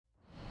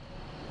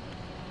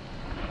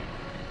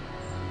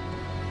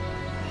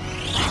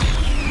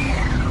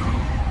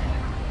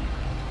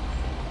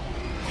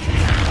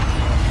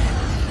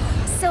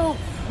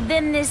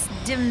Then this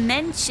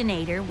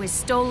Dimensionator was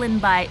stolen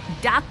by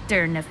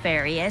Dr.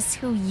 Nefarious,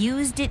 who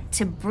used it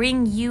to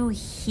bring you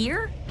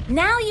here?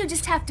 Now you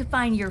just have to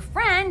find your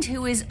friend,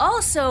 who is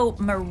also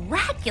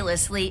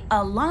miraculously a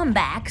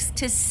Lombax,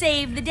 to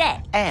save the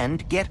day.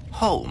 And get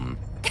home.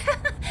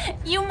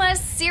 You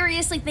must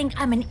seriously think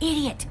I'm an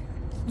idiot.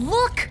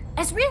 Look,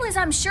 as real as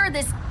I'm sure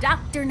this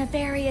Dr.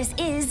 Nefarious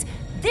is,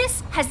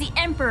 this has the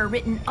Emperor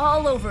written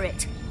all over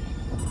it.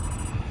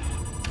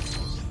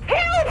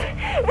 Help!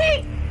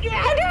 We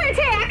under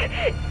attack!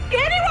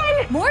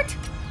 Anyone? Mort?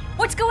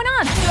 What's going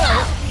on?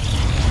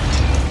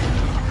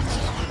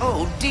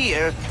 Oh,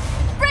 dear.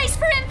 Brace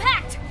for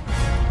impact!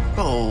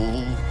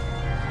 Oh,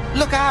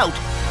 look out!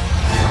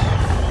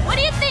 What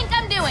do you think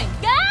I'm doing?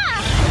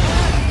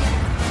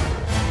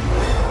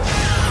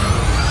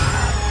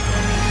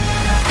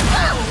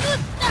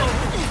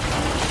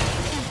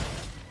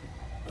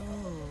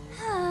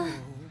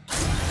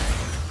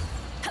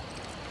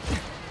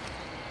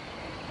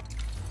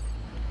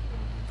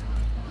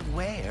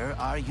 Where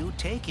are you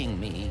taking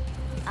me?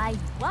 I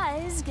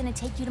was gonna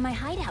take you to my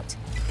hideout,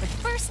 but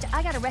first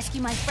I gotta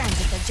rescue my friends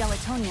at the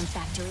gelatonium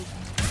factory.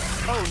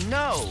 Oh,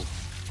 no!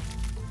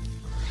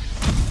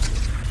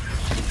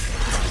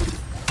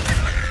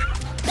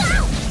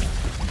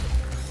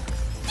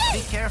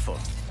 Be careful.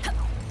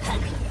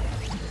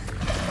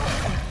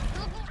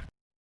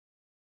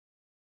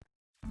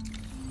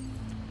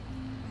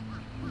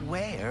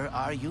 Where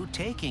are you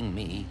taking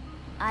me?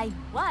 I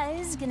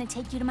was gonna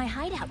take you to my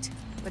hideout,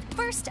 but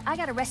first I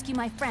gotta rescue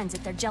my friends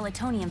at their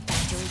gelatonium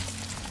factory.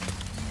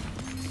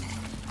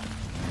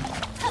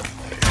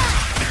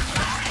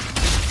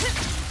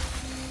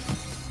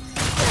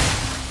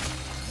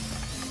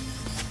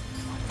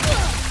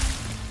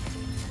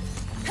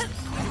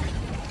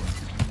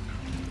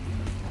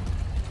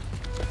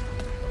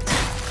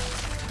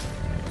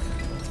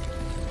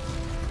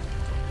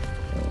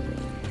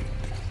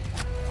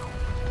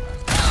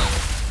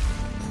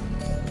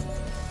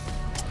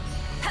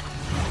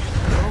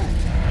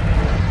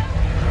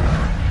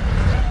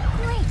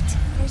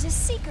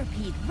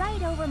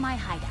 Right over my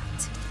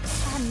hideout. I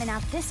haven't been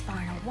out this far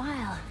in a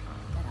while.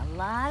 Got a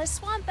lot of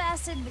swamp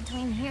acid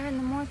between here and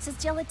the Mort's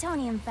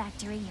gelatonium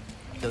factory.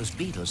 Those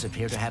beetles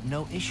appear to have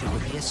no issue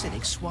with the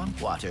acidic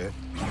swamp water.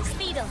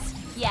 Beetles,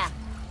 yeah.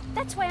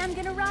 That's why I'm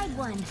gonna ride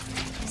one.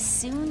 As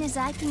soon as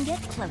I can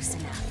get close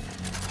enough.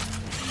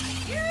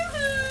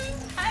 Yoo-hoo!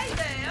 Hey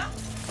there!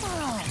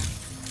 Oh.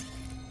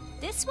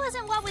 This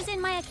wasn't what was in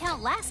my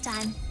account last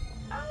time.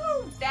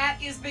 Oh, that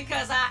is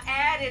because I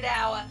added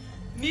our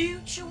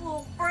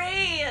mutual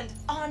friend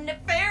on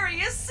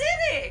Nefarious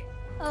City.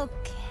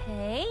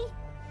 Okay.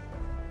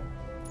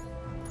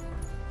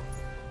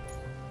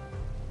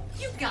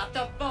 You got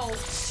the bolt,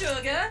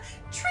 sugar.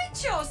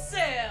 Treat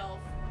yourself.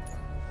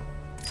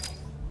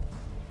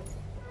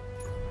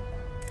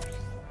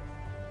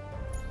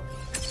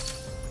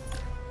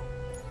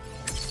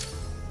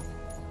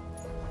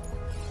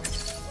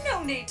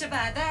 No need to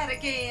buy that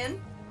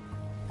again.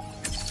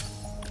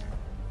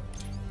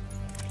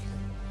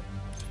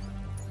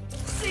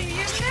 See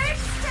you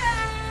next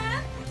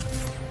time!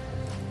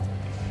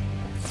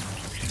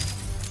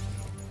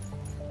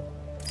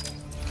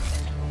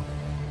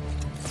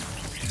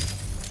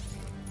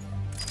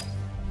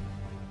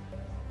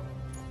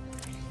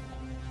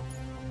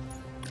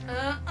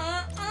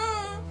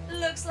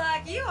 Looks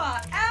like you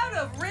are out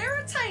of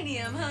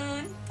raritanium,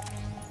 hun.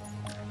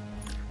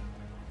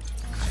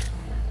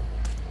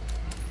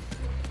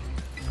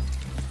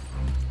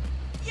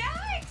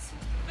 Yikes!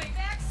 Be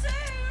back soon!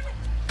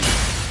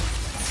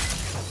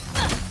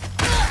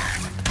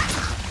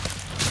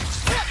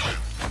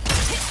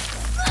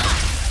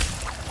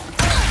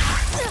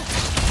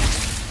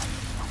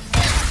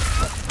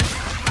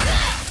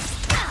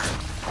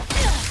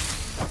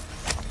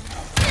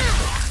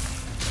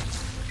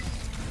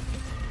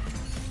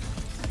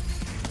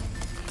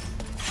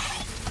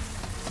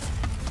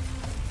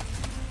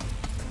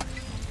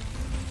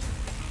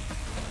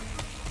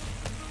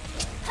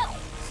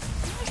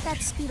 Where's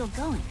that speedle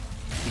going?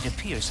 It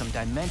appears some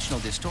dimensional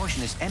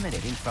distortion is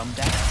emanating from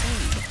that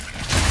cave.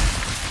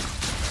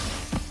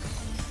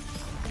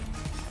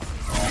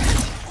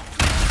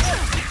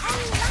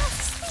 And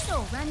last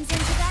speedle runs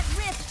into that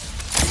rift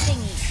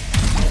thingy.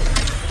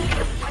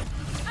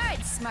 All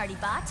right, smarty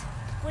bot.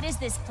 What is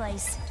this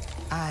place?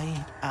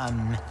 A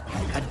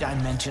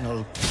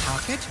dimensional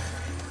pocket?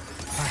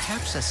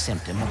 Perhaps a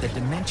symptom of the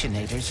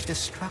Dimensionator's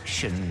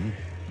destruction.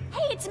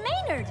 Hey, it's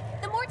Maynard,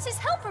 the Mort's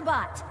helper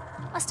bot.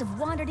 Must have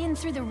wandered in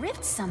through the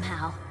rift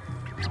somehow.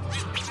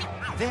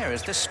 There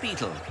is the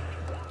Speedle.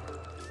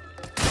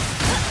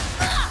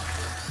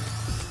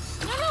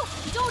 No,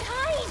 don't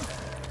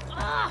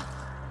hide!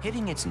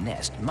 Hitting its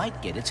nest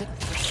might get its... Well,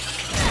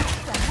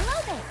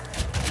 hello there.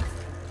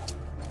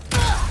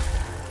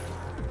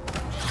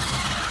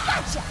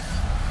 Gotcha!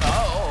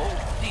 Oh,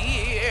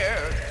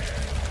 dear!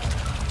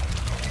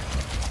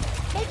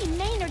 Maybe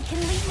Maynard can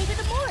lead me to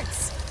the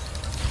Mort's.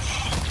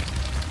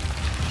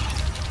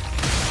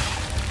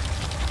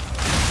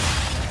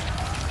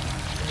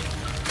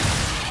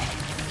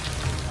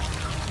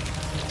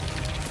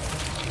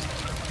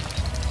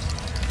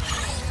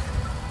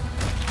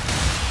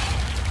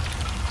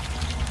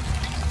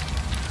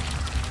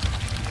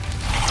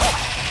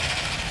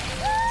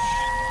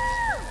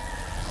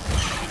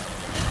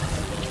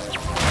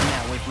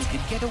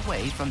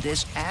 away from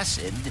this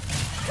acid.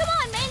 Come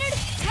on, Maynard!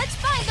 Let's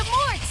find the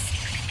Morts!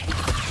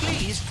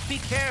 Please, be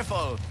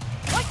careful.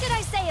 What did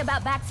I say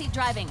about backseat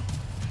driving?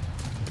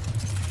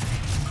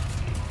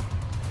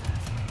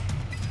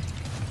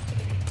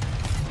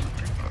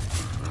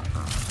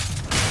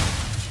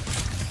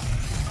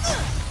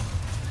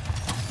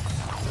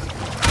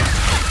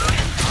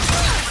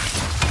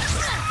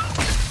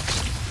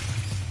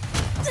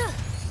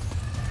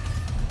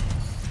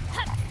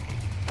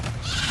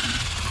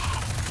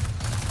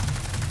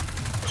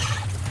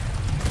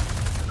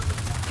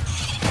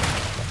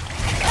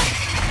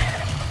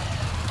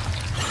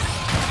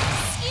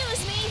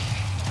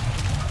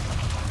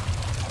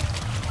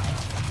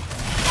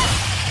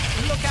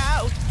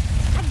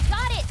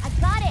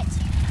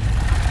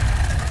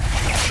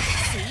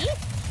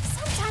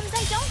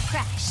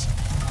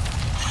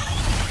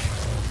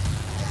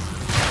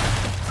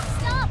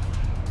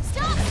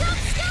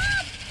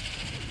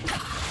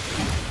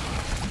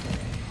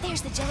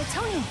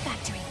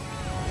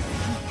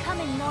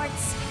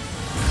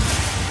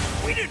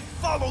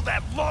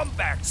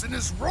 And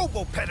his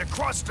robo-pet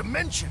across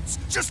dimensions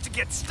just to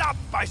get stopped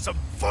by some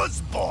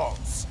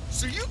fuzzballs.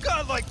 So you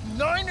got like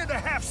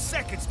 9.5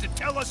 seconds to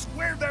tell us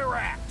where they're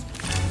at.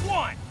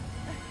 1.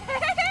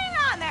 Hang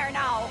on there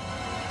now.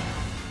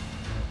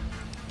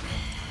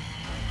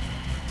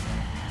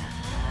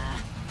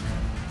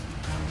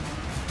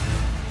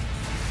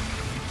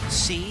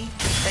 See?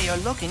 They are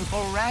looking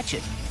for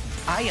Rachet.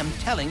 I am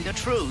telling the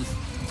truth.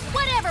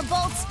 Whatever,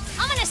 Bolts.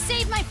 I'm gonna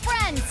save my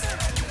friends.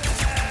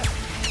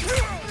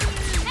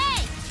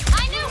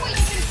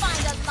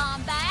 Find a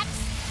Lombax.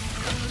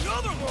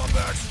 Another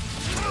Lombax?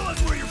 Tell us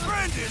where your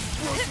friend is,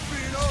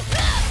 Rosabino.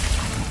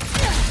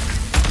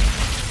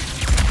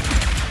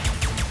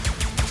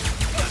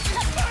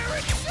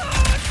 Pirate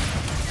shot!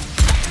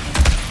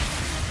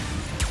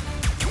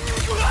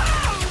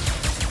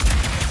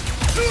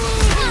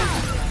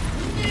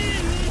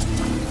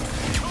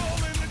 Call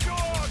in the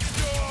dogs,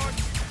 dog!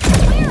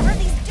 Where are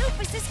these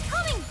doofuses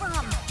coming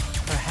from?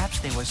 Perhaps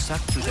they were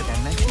sucked through the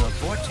dimensional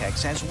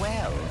vortex as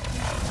well.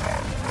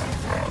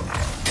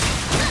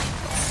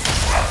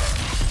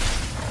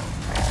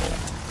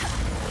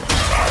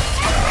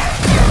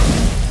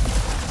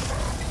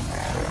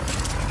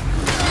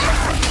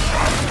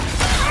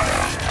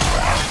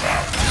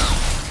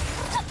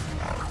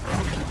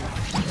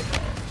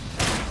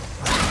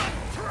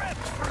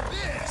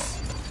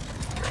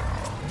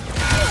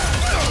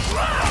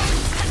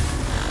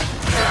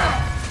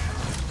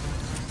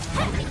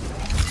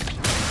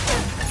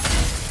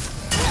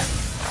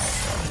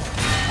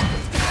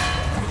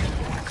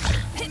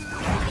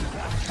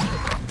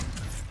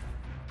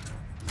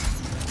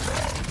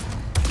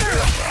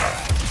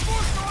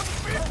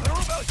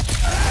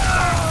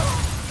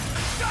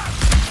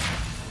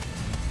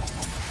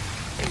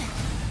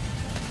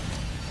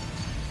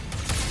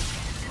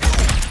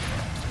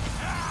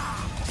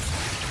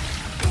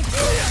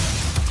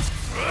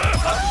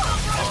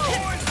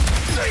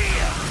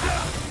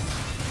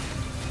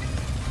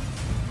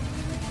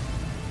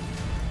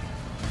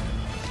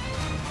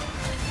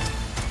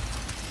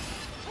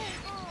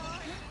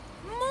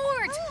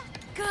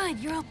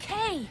 You're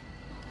okay.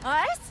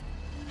 Us?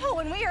 Oh,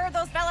 when we heard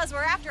those fellas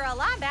were after a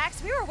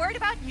Lombax, we were worried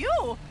about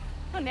you.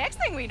 Well, next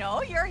thing we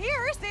know, you're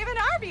here saving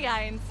our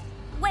behinds.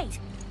 Wait,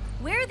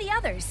 where are the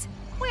others?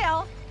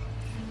 Well,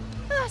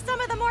 some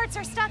of the Morts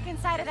are stuck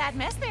inside of that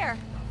mess there.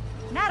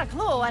 Not a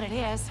clue what it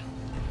is.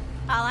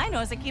 All I know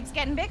is it keeps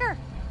getting bigger.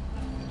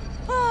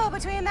 Oh,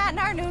 between that and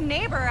our new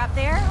neighbor up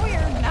there,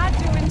 we're not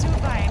doing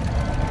too fine.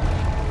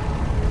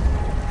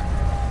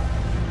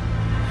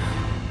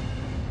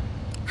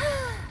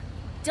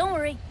 Don't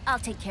worry, I'll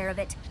take care of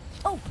it.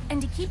 Oh,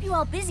 and to keep you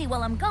all busy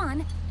while I'm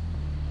gone,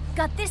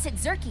 got this at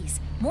Zerky's.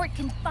 Mort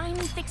can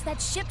finally fix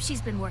that ship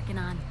she's been working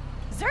on.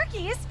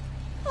 Zerky's?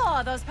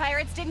 Oh, those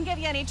pirates didn't give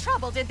you any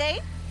trouble, did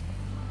they?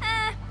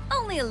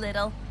 Only a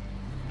little.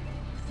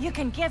 You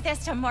can give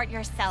this to Mort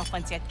yourself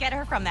once you get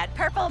her from that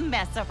purple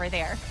mess over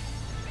there.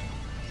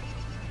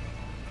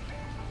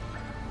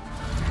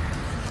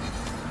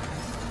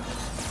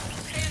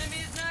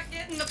 Enemies not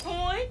getting the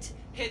point?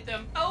 Hit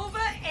them over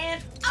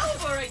and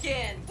over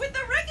again with the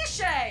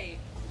Ricochet!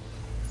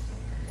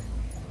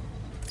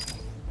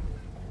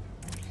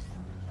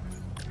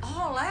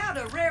 All out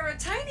of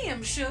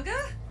raritanium,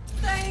 sugar.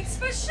 Thanks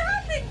for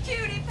shopping,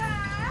 cutie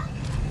pie!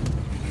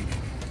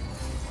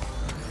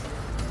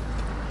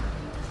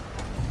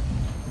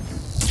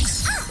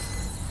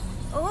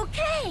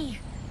 Okay.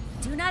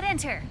 Do not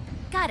enter.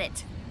 Got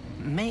it.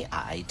 May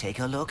I take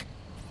a look?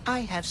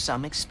 I have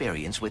some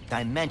experience with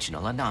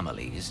dimensional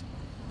anomalies.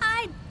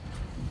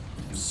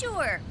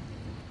 Sure.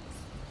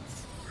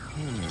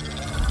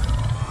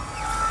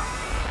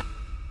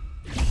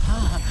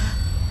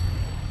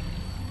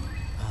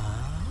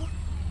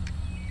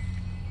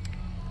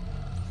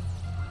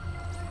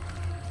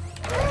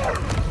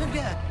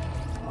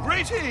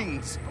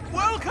 Greetings!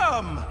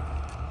 Welcome!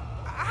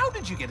 How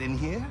did you get in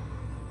here?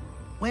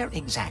 Where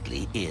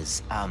exactly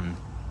is,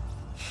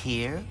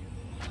 here?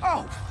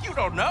 Oh, you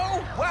don't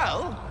know?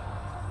 Well,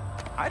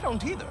 I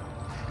don't either.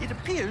 It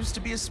appears to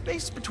be a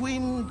space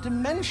between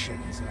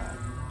dimensions.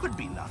 Could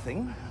be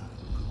nothing.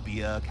 Could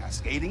be a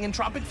cascading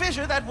entropic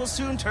fissure that will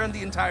soon turn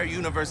the entire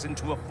universe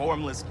into a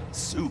formless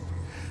soup.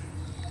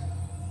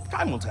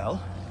 Time will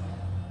tell.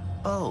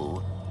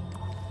 Oh.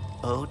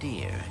 Oh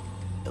dear.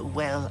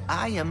 Well,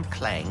 I am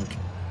Clank.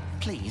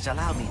 Please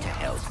allow me to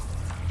help.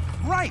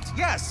 Right,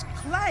 yes,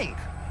 Clank.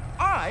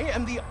 I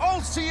am the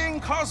all-seeing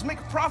cosmic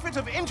prophet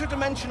of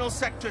interdimensional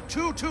sector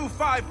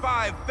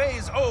 2255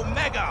 phase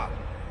Omega.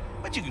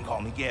 But you can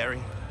call me Gary.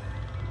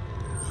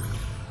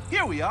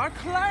 Here we are,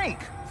 Clank.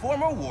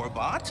 Former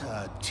warbot,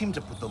 teamed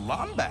up with the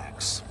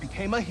Lombax.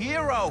 Became a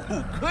hero.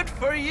 Ooh, good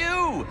for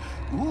you.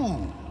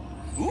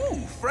 Ooh,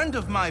 friend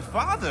of my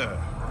father.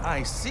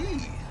 I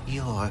see.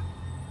 Your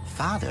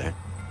father?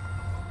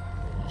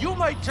 You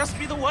might just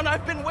be the one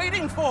I've been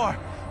waiting for.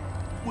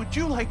 Would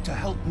you like to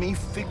help me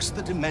fix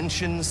the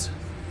dimensions?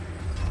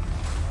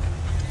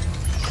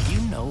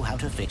 You know how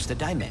to fix the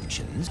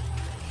dimensions?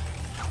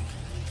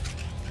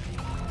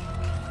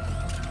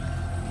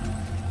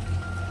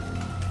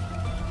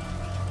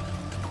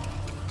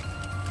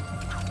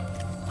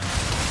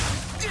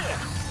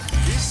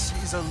 This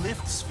is a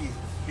lift sphere.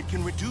 It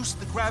can reduce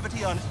the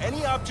gravity on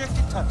any object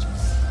it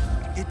touches.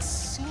 It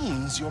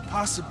seems your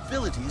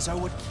possibilities are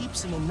what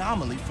keeps an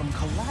anomaly from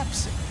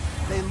collapsing.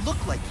 They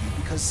look like you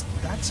because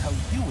that's how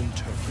you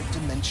interpret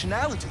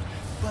dimensionality.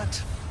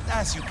 But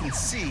as you can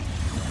see,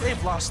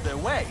 they've lost their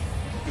way.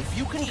 If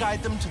you can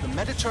guide them to the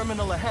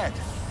meta-terminal ahead,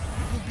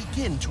 you will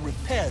begin to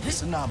repair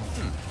this anomaly.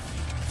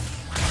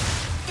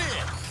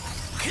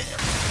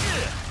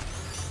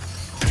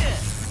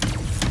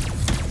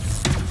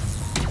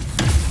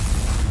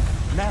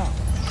 Now,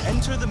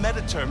 enter the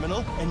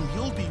meta-terminal, and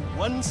you'll be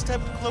one step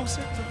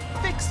closer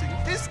to fixing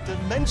this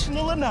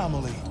dimensional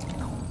anomaly.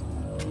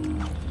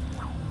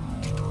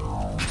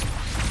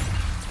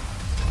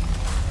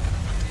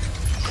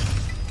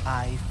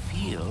 I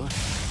feel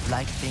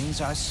like things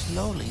are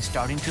slowly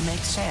starting to make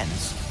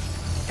sense.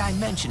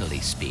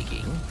 Dimensionally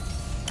speaking.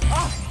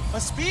 Ah, a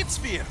speed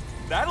sphere.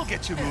 That'll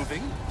get you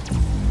moving.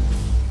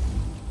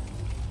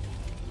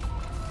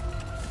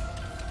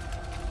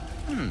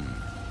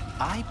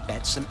 I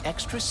bet some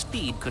extra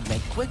speed could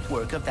make quick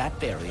work of that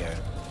barrier.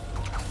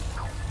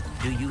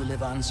 Do you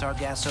live on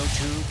Sargasso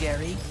too,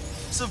 Gary?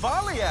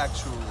 Savali,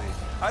 actually.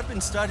 I've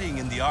been studying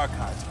in the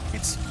archives.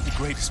 It's the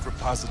greatest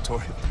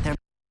repository. There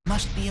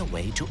must be a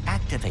way to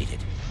activate it.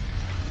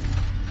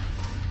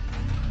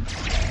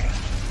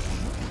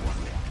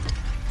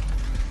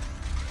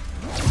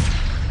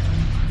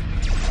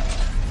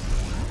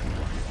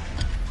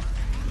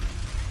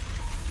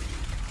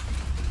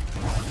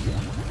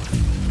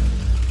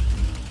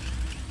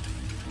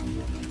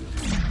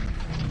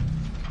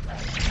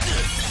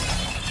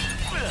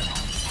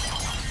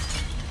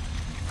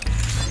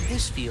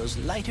 This feels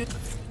lighter.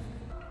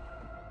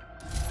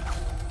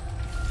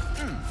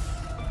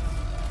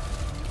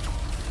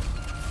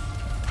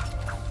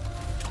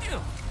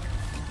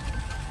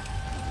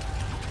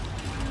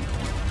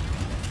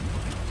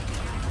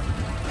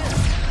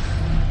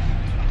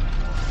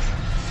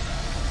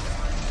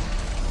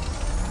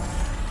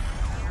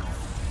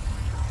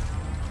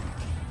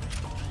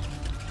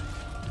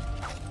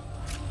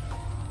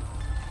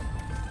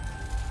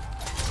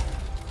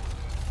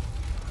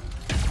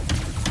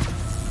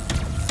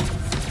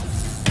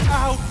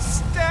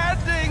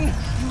 Outstanding!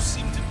 You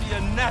seem to be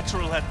a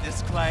natural at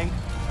this, Clank.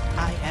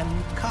 I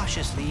am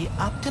cautiously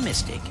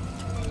optimistic.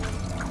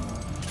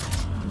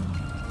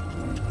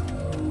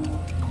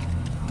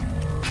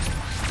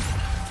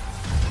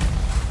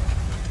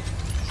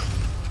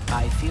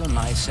 I feel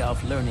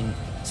myself learning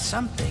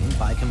something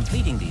by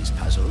completing these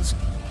puzzles,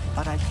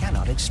 but I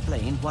cannot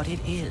explain what it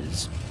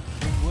is.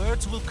 The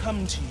words will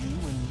come to you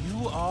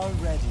when you are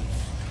ready.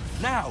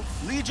 Now,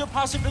 lead your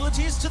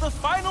possibilities to the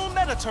final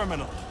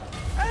meta-terminal.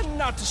 And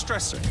not to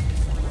stress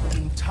her.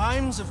 In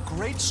times of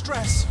great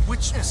stress,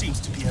 which seems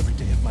to be every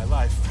day of my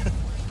life,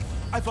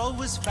 I've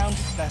always found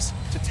it best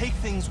to take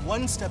things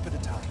one step at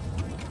a time.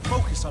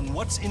 Focus on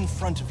what's in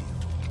front of you.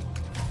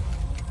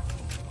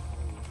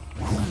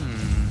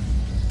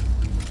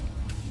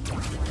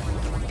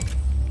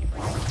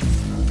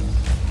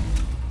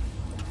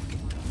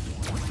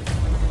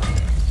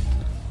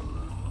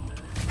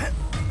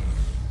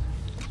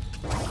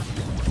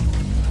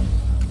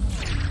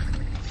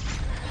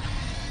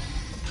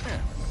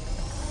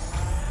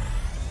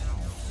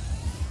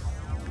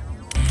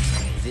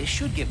 This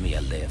should give me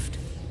a lift.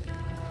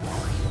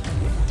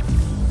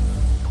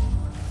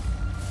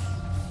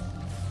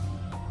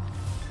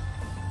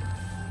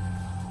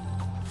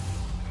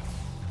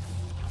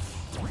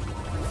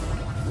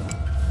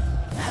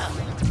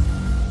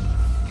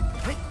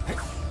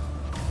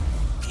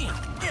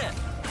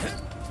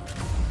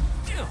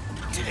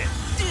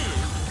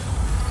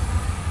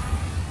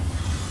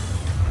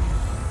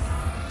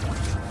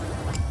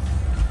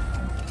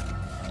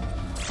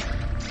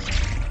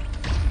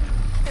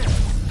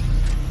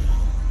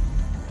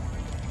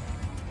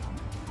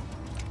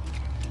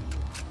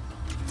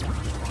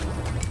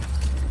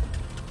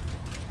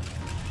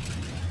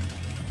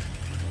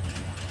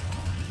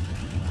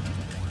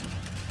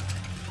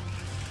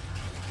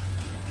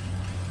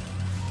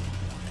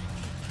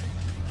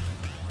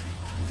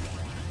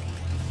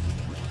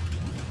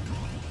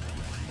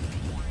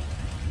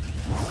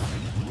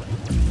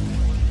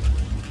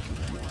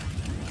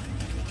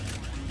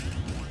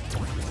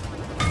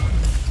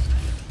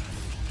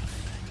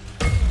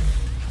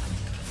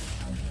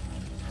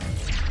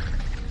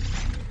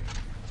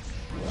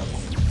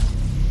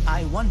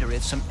 wonder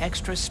if some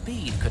extra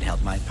speed could help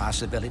my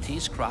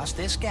possibilities cross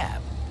this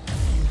gap.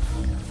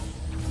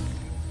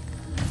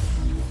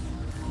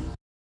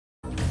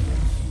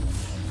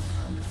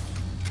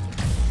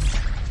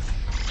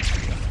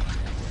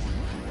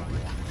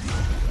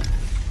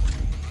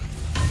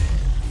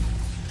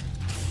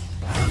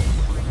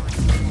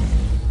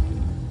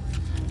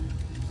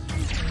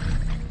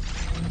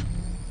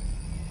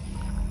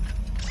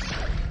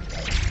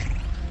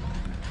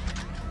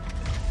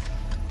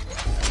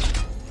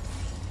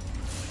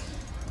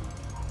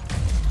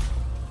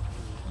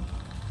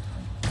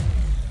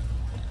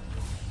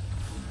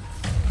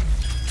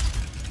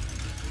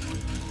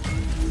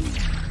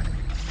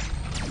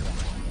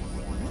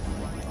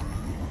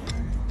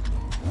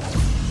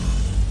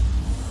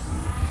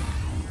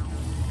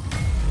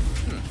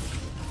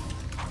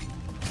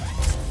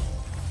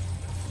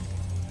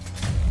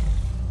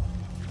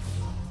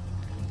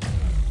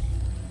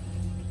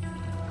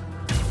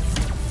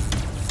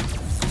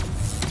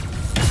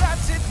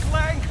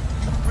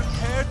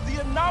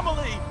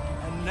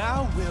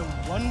 Now we're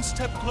one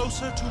step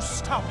closer to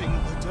stopping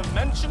the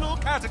dimensional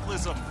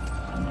cataclysm.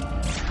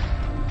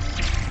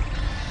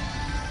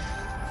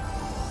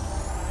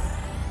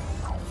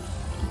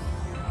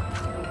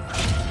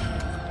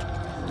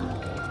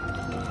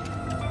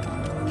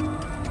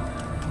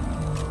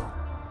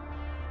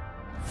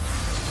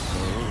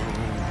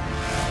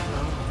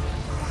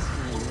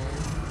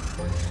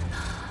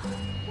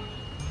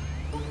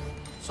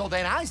 So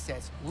then I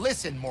says,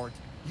 listen, Mort.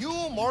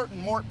 You, Mort,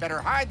 and Mort better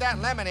hide that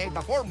lemonade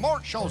before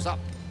Mort shows up.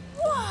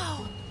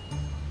 Whoa!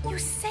 You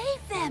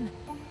saved them!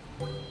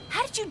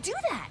 How did you do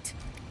that?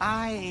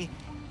 I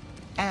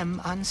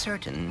am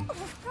uncertain.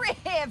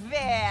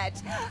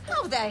 Rivet!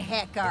 How the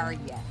heck are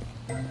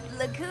you?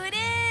 Look who it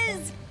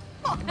is!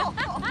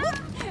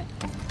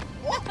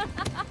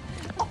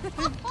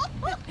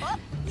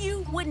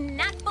 You would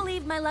not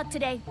believe my luck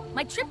today.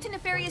 My trip to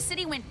Nefarious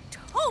City went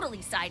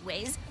totally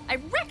sideways. I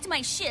wrecked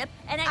my ship,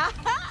 and I...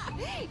 Aha!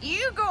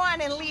 You go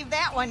on and leave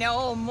that one to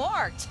old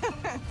Mort.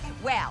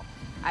 Well,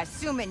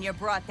 assuming you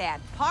brought that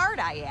part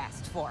I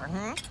asked for,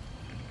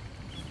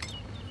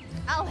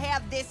 I'll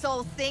have this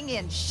old thing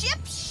in ship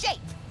shape.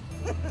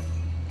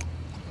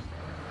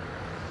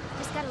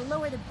 Just gotta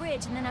lower the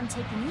bridge, and then I'm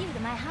taking you to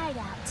my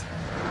hideout.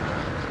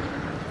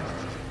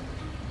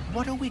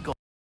 What are we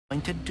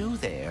going to do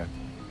there?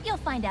 You'll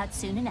find out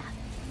soon enough.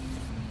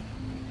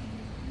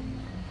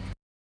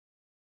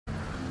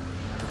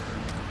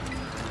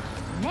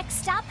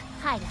 Next stop,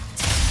 hideout.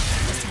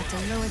 Just have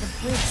to lower the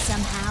bridge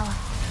somehow.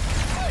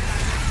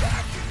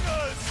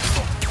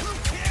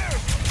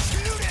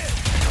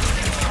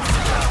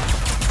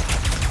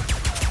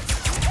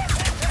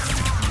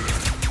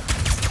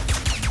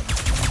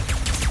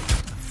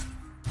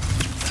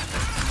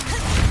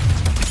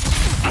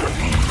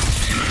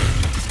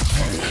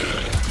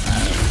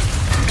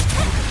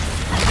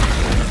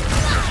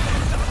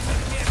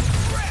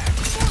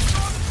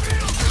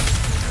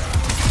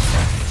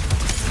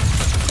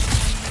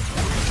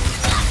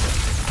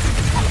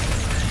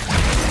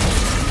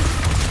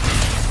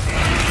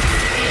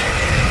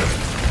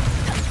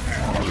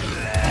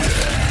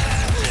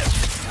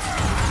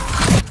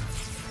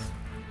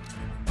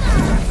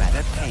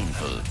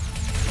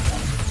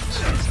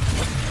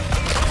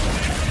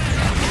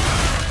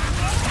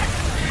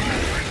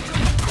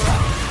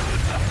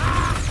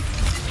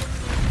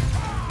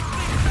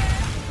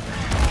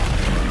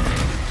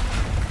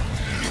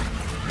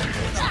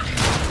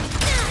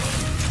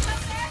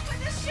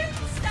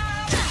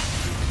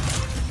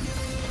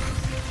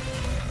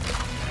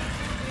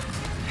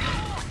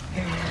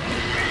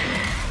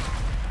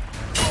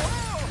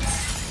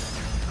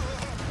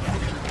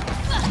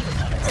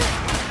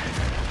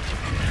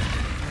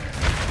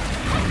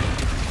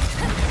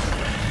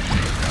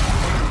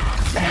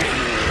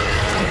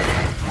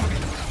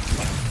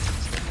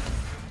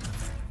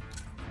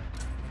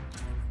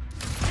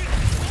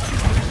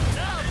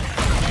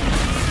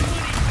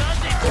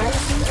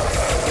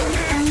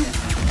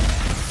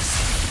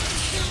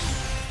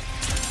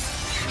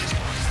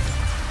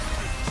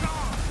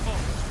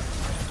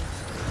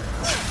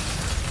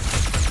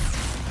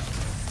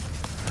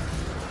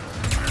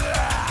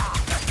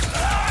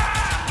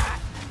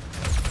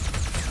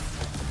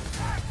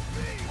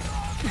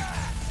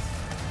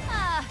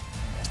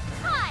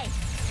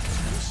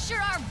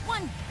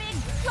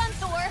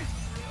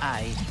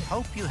 I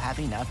hope you have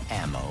enough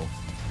ammo.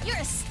 You're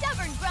a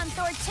stubborn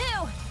Grunthor,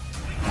 too!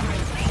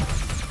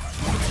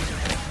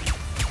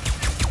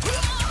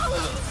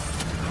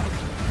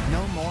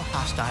 No more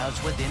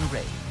hostiles within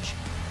range.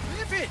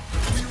 Rivet!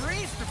 We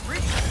raised the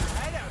bridge to the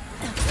hideout,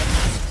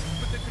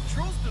 but the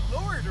controls to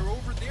lower it are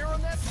over there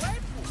on that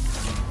platform.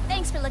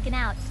 Thanks for looking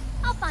out.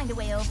 I'll find a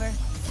way over.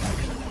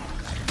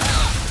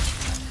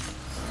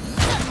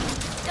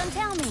 Don't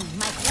tell me,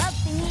 my glove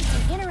thingy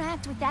can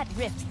interact with that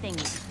rift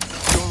thingy.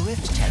 Your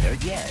rift's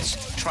tethered,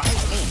 yes. Try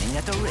aiming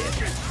at the rift.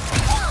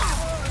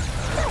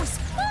 That was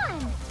fun!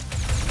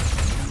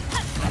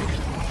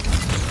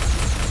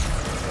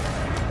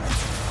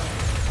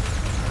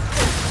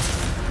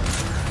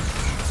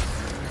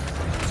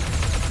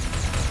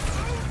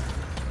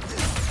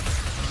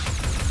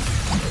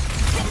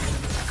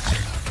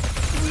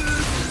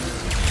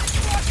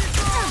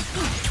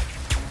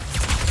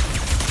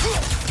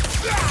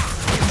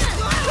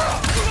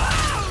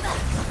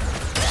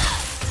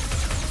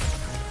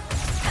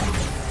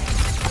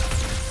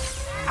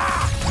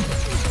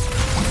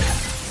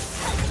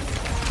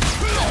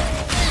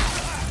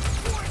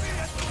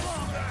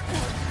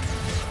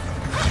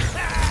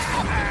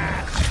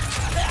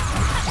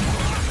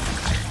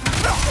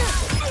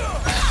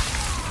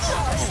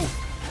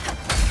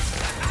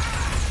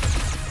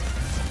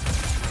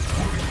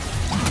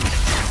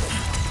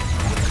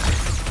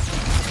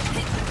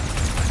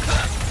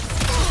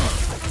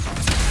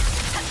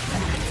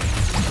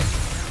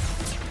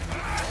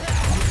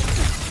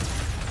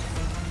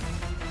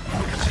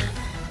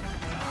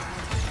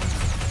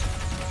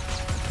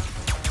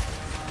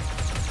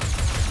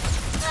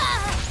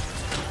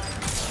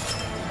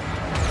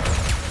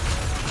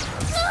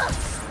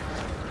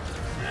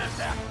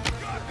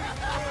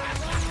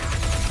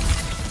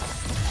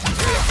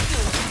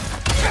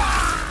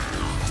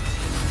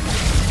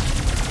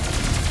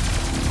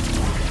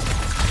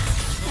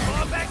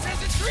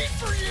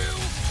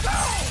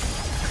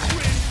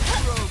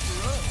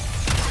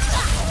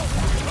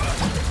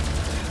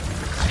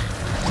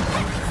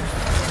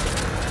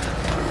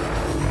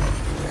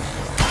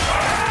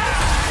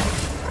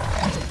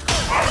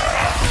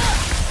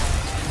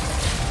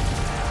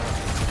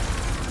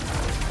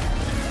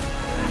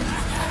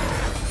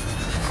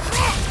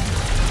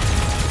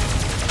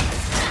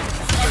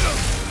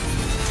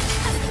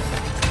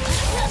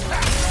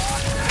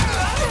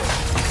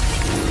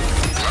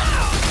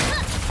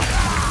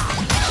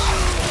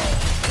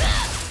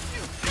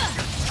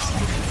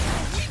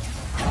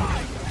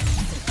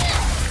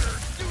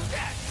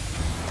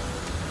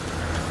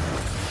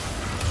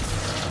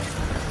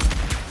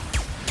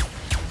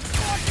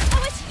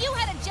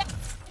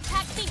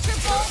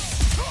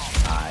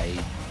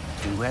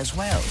 you as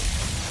well.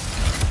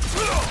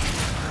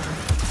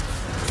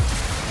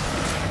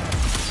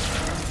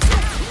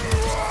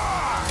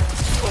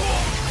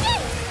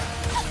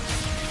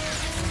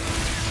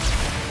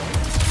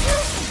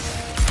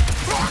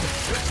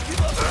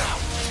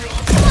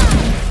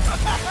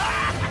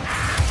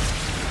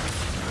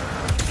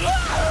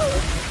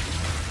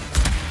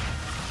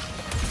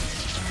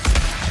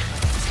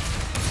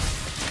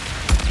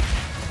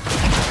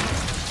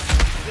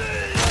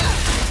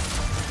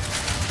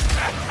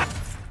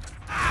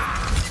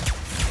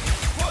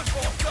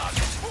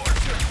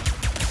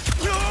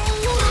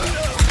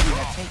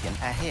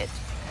 A hit.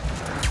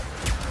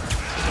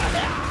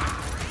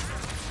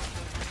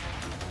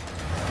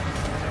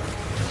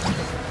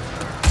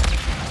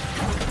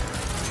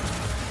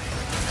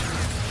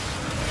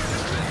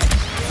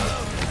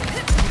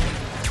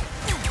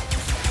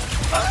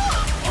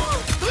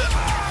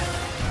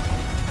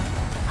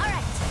 All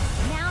right,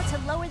 now to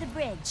lower the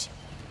bridge.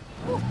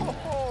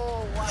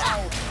 Oh, wow.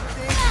 Thank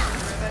you,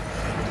 Rivet.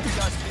 You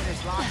just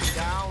finished locking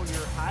down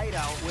your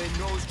hideout when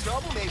those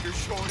troublemakers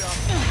showed up.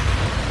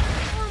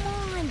 Come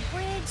on,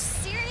 Bridge,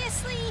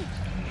 seriously?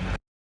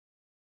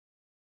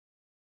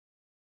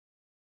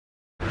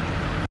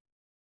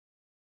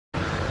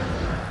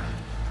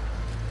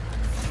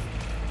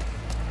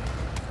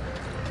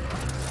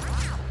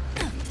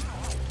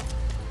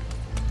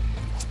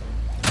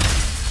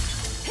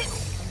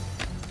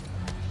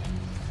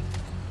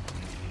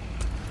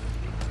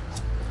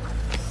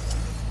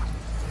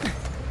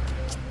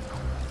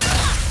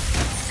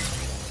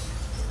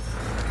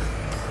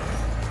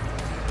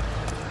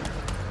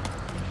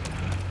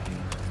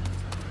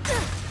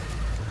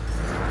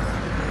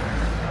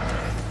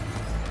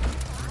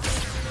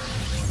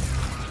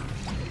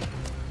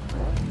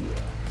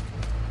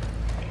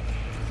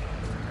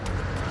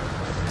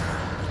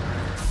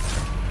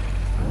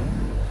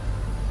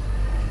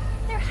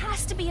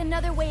 Be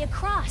another way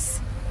across.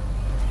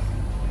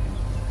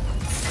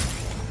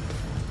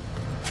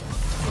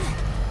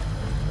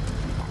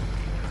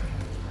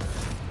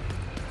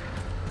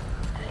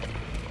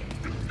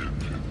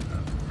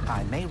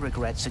 I may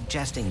regret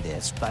suggesting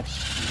this, but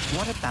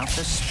what about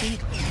the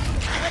speed?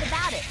 What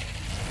about it?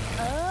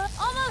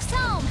 Almost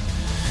home.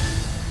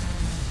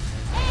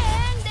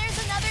 And there's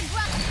another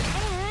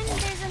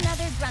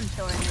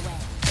Grunthor in the way.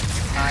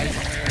 I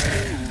do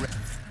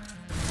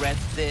regret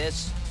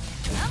this.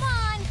 Come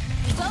on!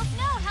 We both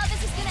know how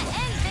this is gonna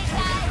end, big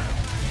guy!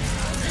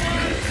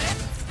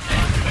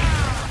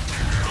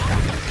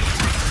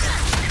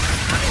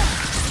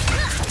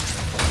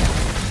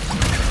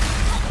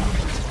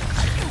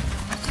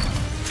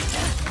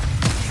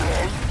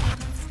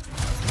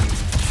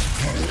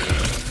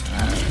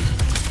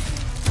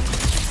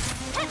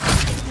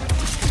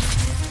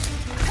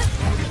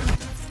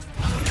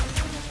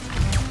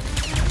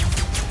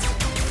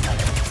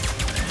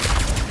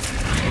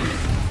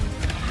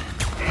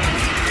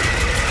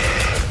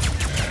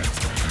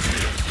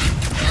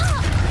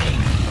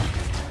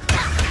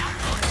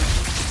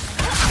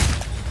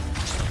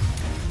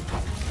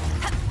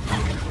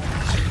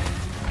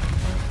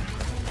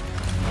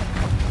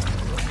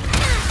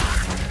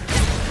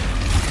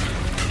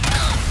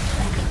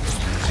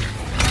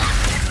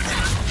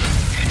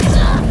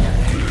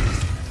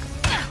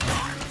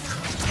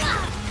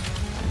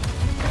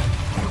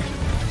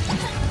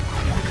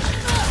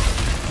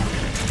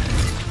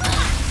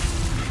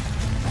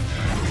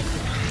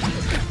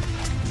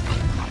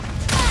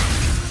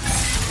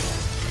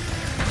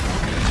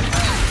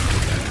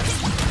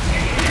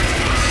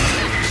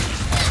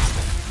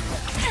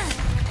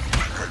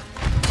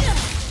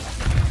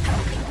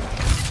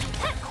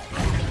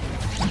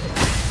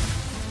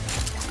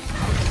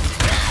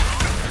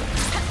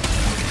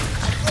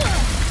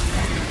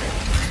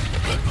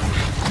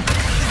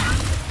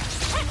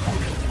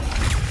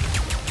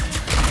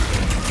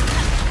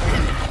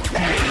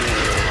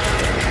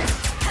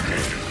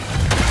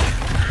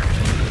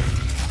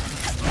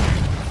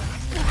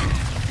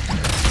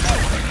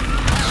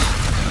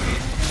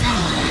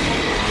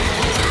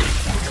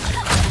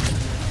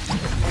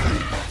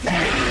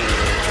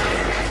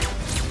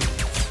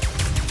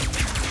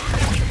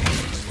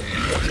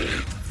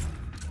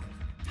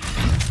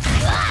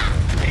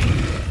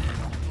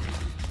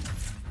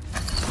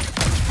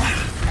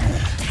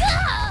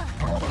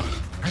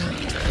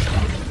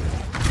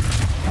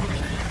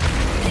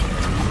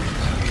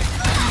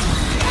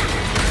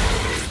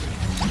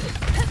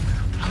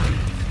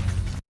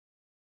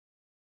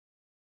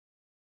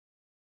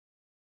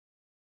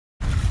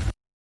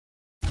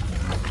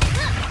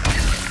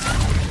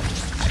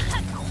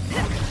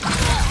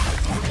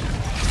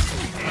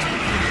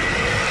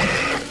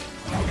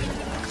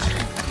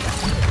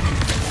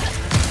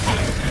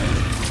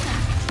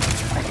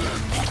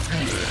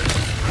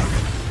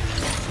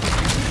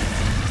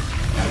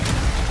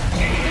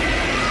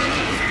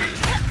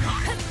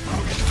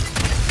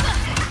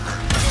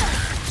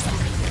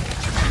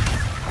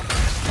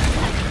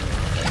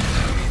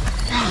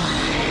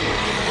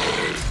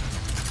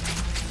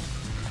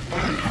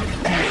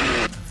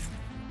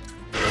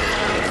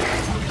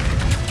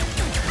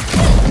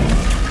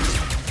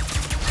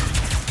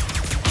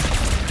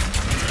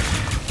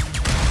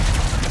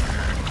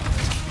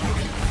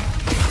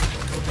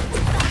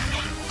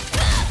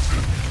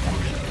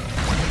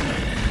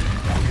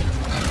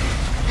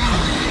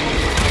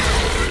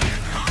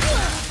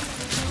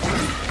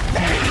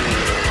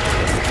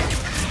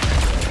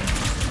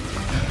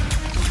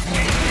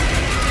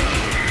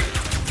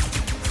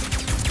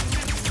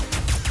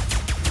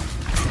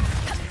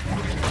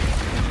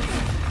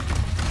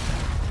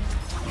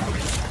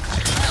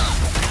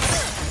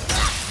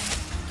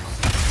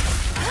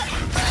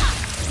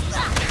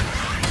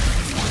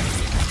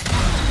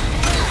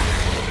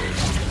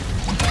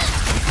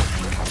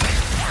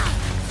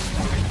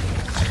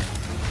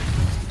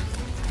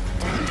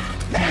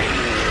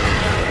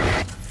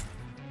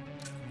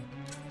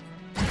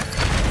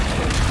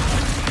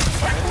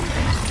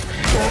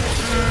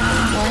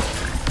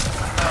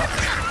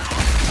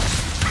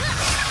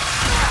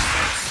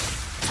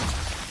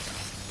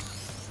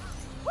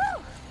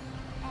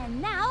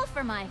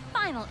 for my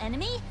final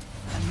enemy,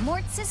 the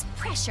Mortz's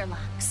pressure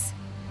locks.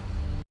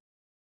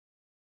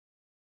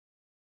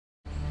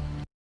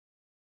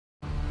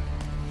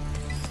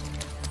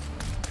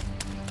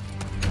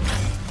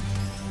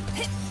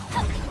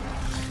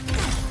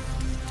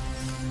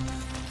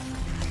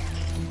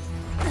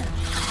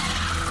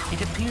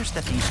 It appears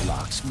that these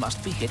locks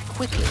must be hit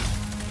quickly.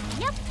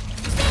 Yep,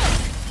 there.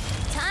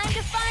 Time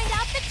to find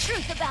out the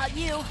truth about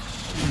you.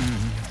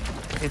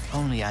 If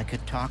only I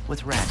could talk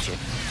with Rachet.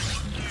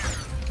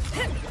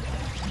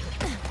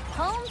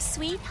 Home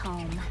sweet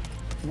home.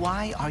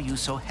 Why are you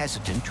so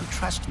hesitant to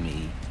trust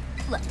me?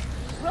 Look,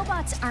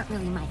 robots aren't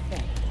really my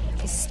thing,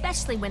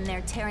 especially when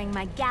they're tearing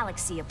my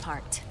galaxy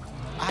apart.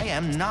 I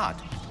am not.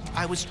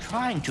 I was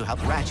trying to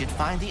help Rachet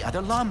find the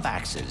other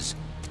Lombaxes.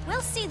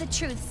 We'll see the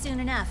truth soon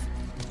enough.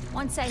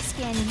 Once I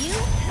scan you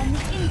and the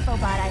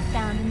infobot I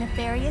found in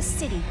Nefarious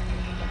City.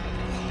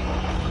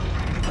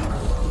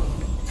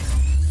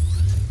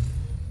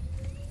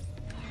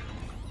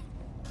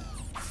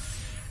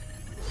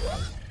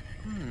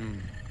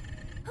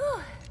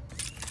 Whew.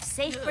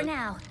 Safe for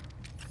now.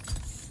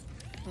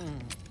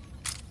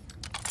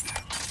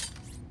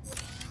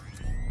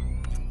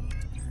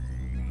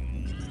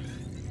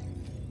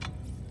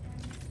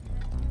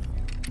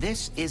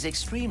 This is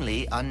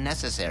extremely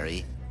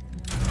unnecessary.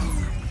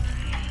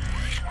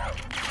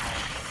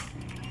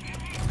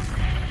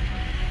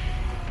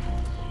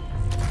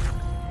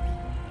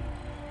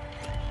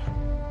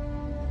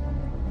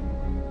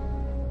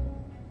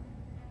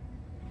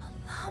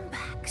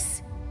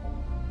 Lombax.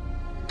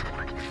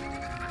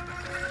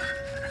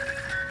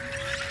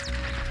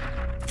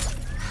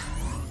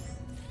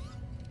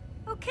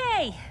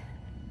 Okay.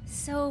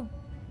 So,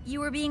 you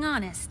were being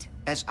honest.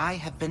 As I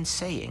have been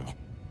saying,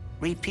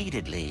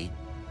 repeatedly,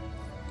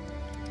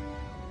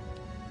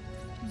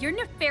 You're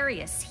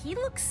Nefarious. He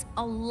looks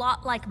a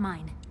lot like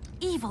mine.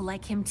 Evil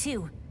like him,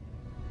 too.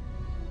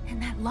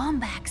 And that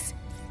Lombax.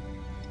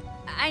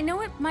 I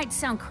know it might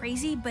sound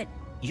crazy, but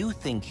you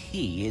think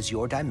he is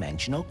your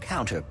dimensional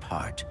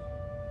counterpart.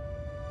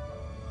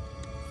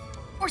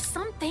 or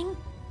something.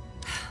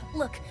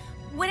 Look,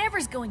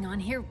 whatever's going on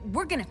here,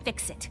 we're gonna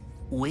fix it.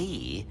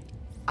 We?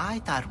 I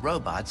thought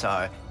robots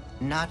are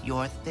not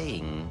your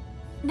thing.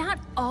 Not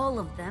all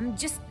of them,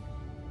 just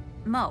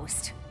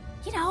most.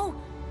 You know,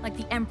 like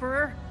the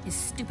Emperor, his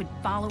stupid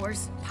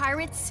followers,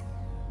 pirates.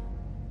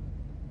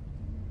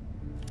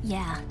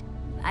 Yeah,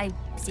 I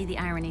see the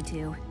irony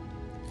too.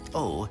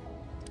 Oh,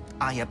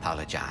 I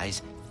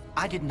apologize.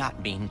 I did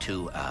not mean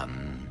to,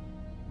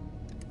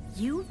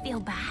 You feel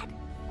bad?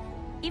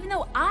 Even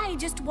though I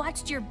just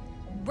watched your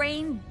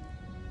brain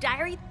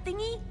diary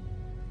thingy?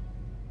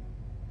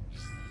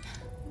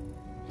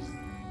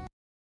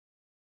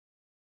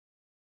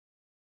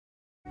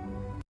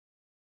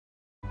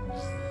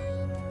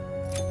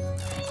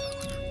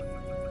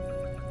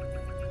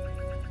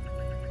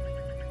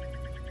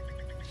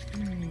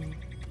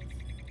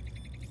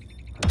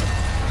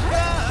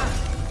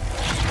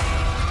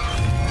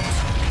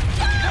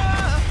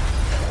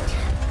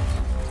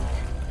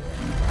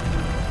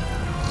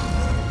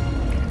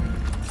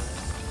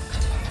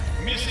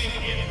 Missing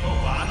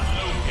infobot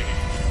located.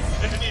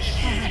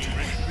 Initiating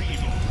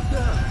retrieval.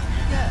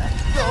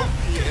 Go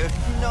here.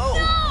 No.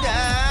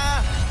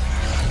 Ah!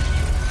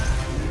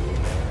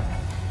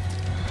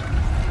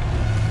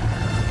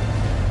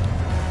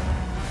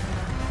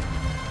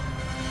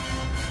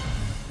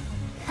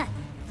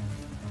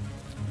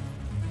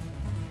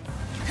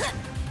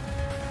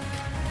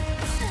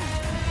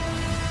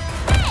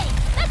 Hey!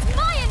 That's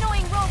my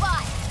annoying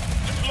robot!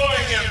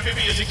 Deploying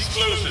amphibious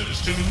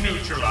explosives to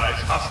neutralize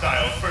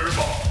hostile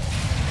furball.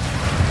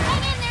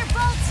 Hang in there,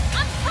 Bolts!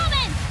 I'm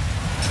coming!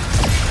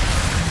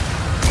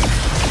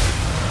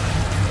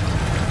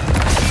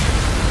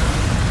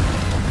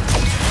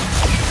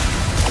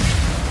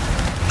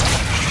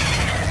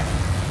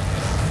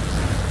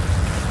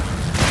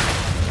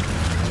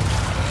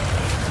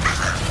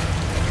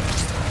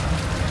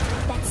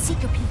 That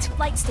Seeker Pete's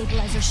flight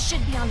stabilizer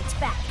should be on its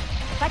back.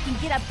 If I can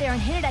get up there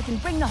and hit it, I can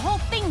bring the whole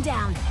thing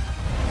down.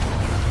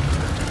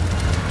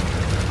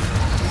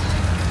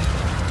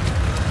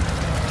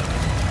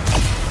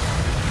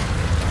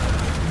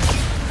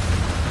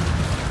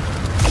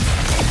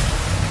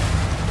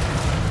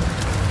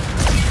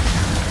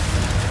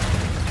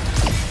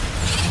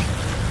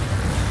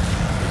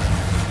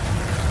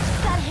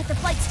 Gotta hit the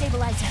flight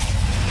stabilizer.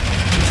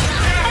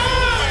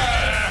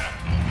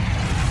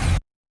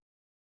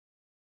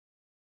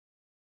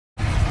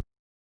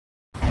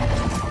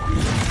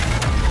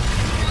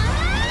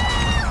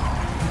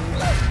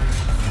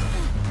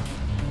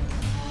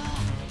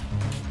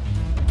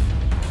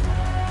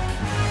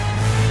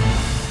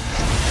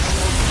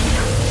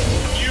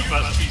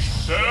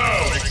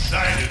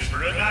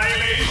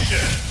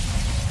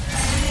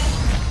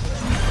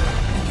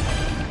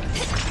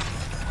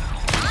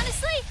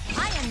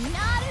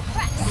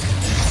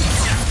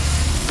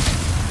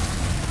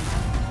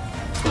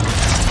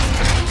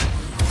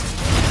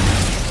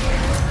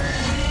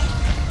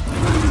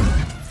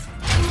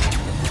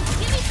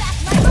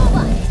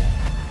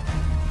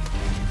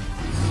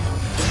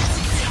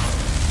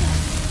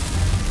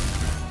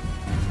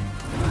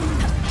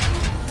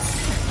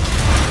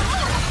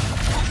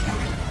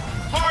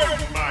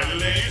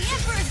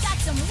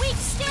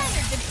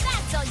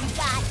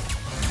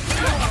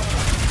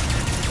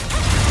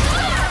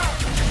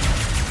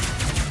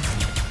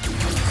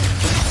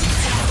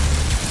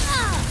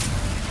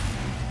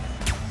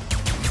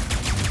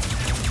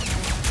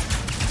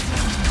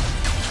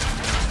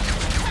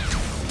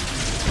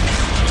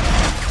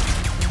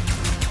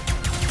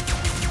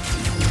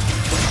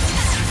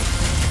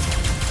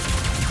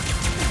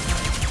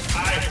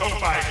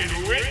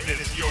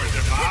 witness your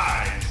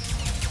demise.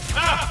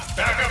 Ah,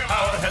 backup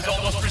power has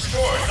almost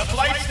restored the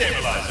flight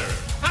stabilizer.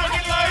 How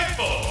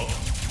delightful!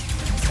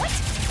 What?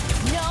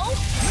 No,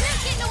 you're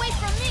not getting away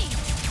from me.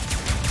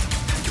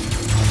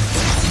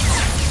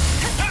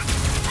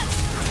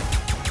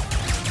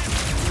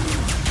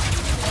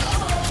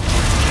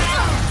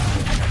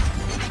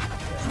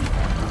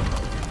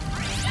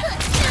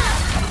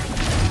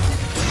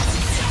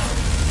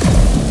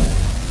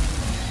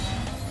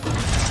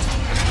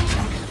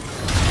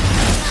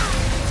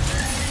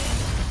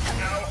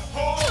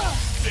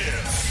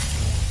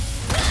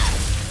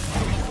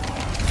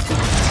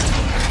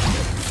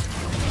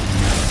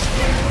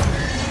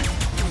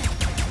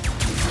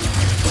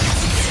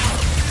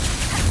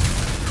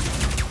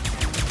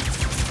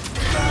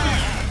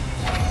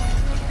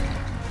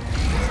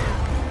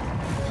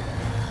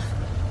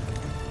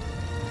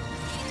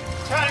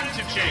 Time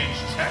to change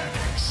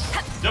tactics.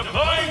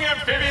 Deploying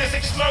amphibious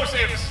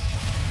explosives!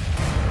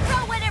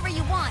 Throw whatever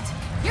you want.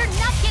 You're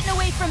not getting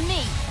away from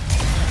me.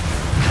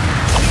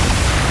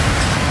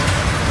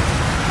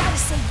 Gotta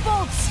save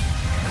bolts.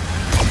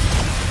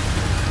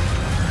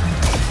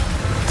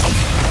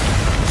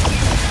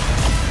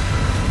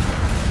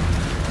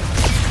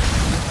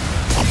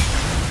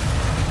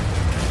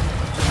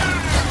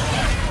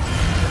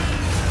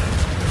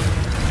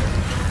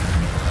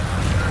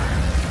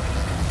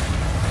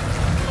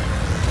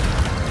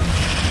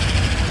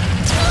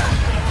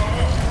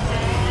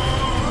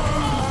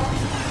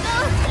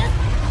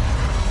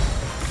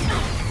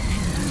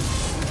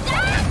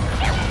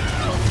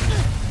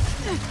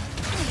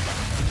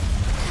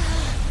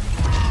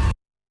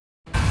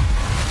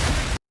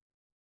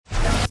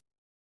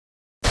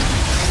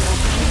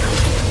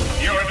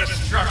 Your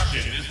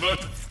destruction is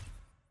most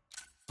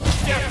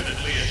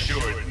definitely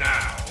assured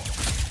now.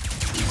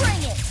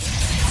 Bring it.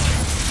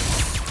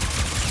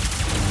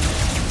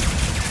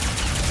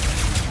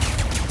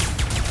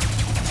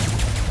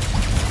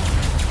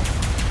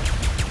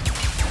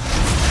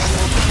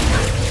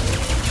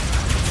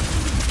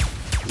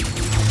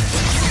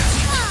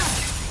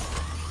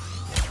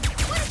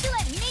 Why don't you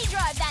let me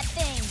drive that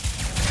thing?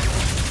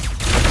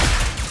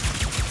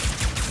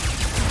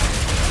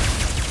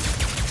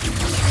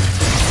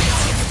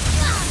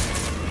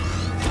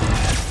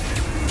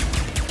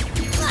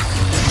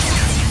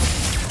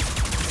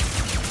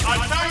 A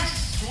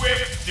nice,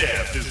 swift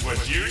death is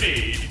what you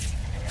need.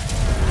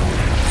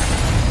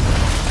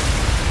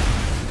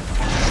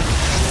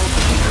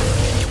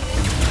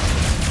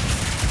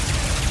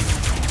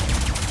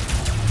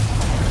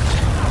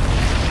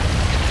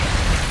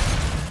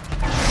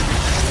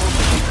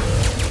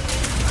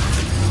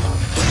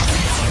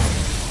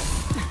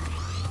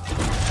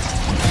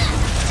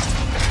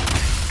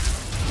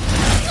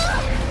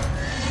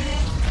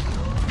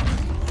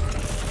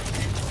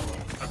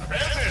 A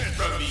present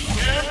from the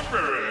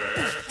Emperor.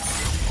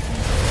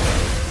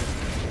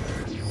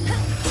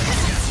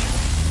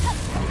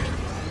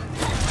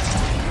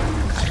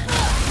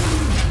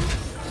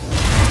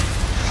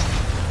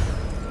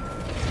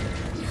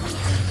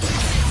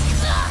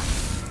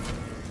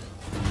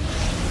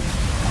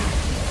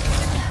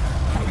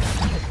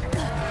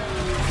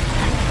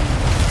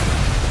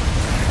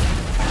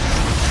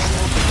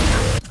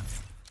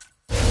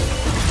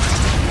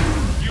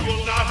 You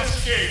will not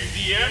escape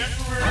the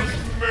Emperor's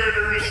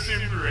murderous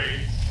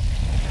embrace.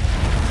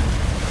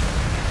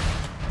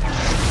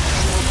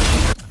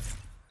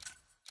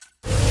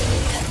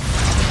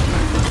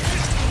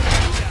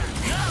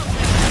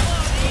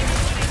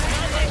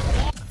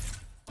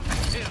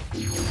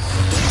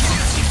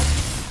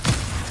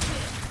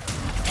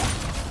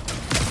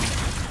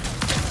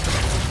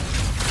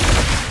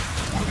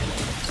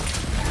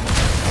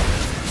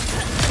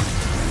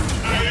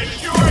 I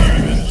assure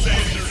you this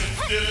laser is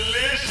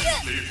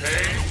deliciously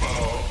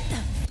painful.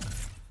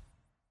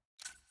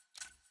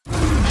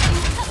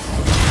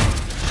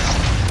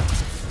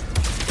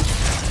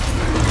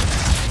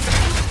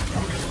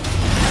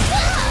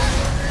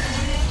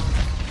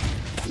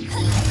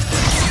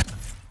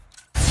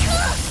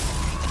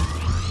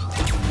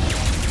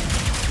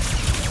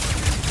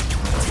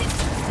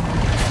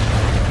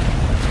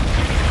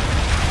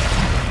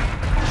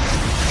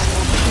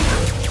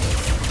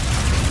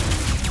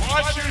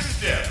 Watch your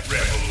step,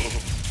 rebel.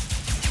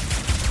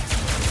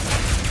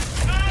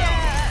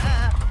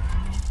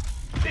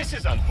 This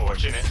is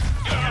unfortunate.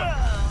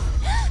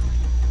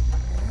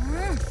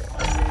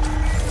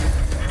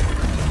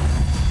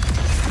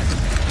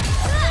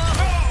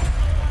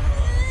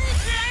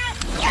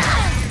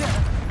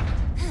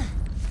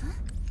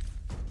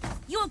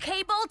 You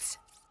okay, Bolts?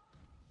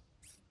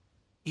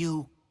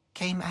 You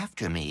came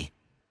after me.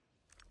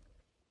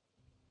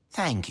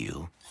 Thank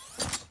you.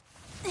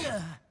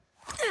 Yeah,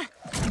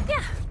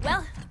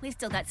 well, we've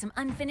still got some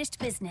unfinished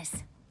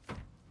business.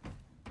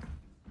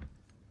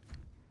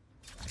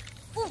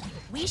 Ooh,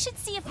 we should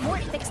see if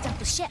Mort fixed up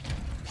the ship.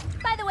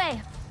 By the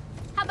way,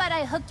 how about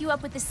I hook you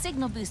up with the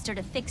signal booster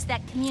to fix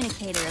that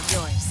communicator of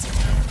yours?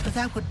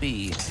 That would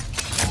be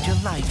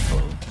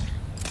delightful.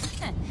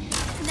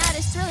 Not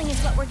as thrilling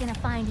as what we're gonna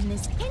find in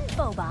this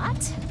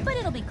infobot, but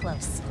it'll be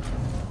close.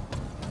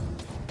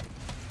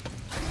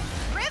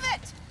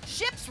 Rivet!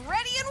 Ship's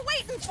ready and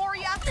waiting for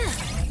ya!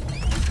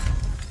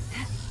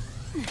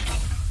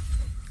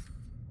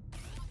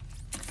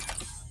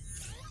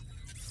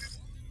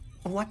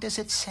 What does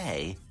it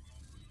say?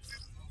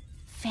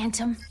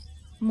 Phantom,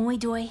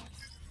 Moidoi,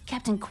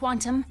 Captain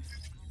Quantum,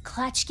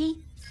 Klatchki.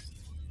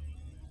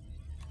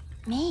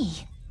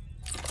 Me.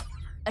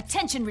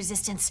 Attention,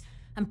 Resistance.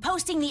 I'm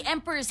posting the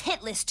Emperor's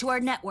hit list to our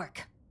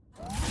network.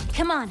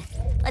 Come on,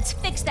 let's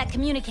fix that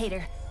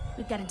communicator.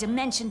 We've got a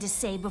dimension to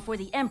save before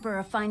the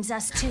Emperor finds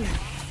us too.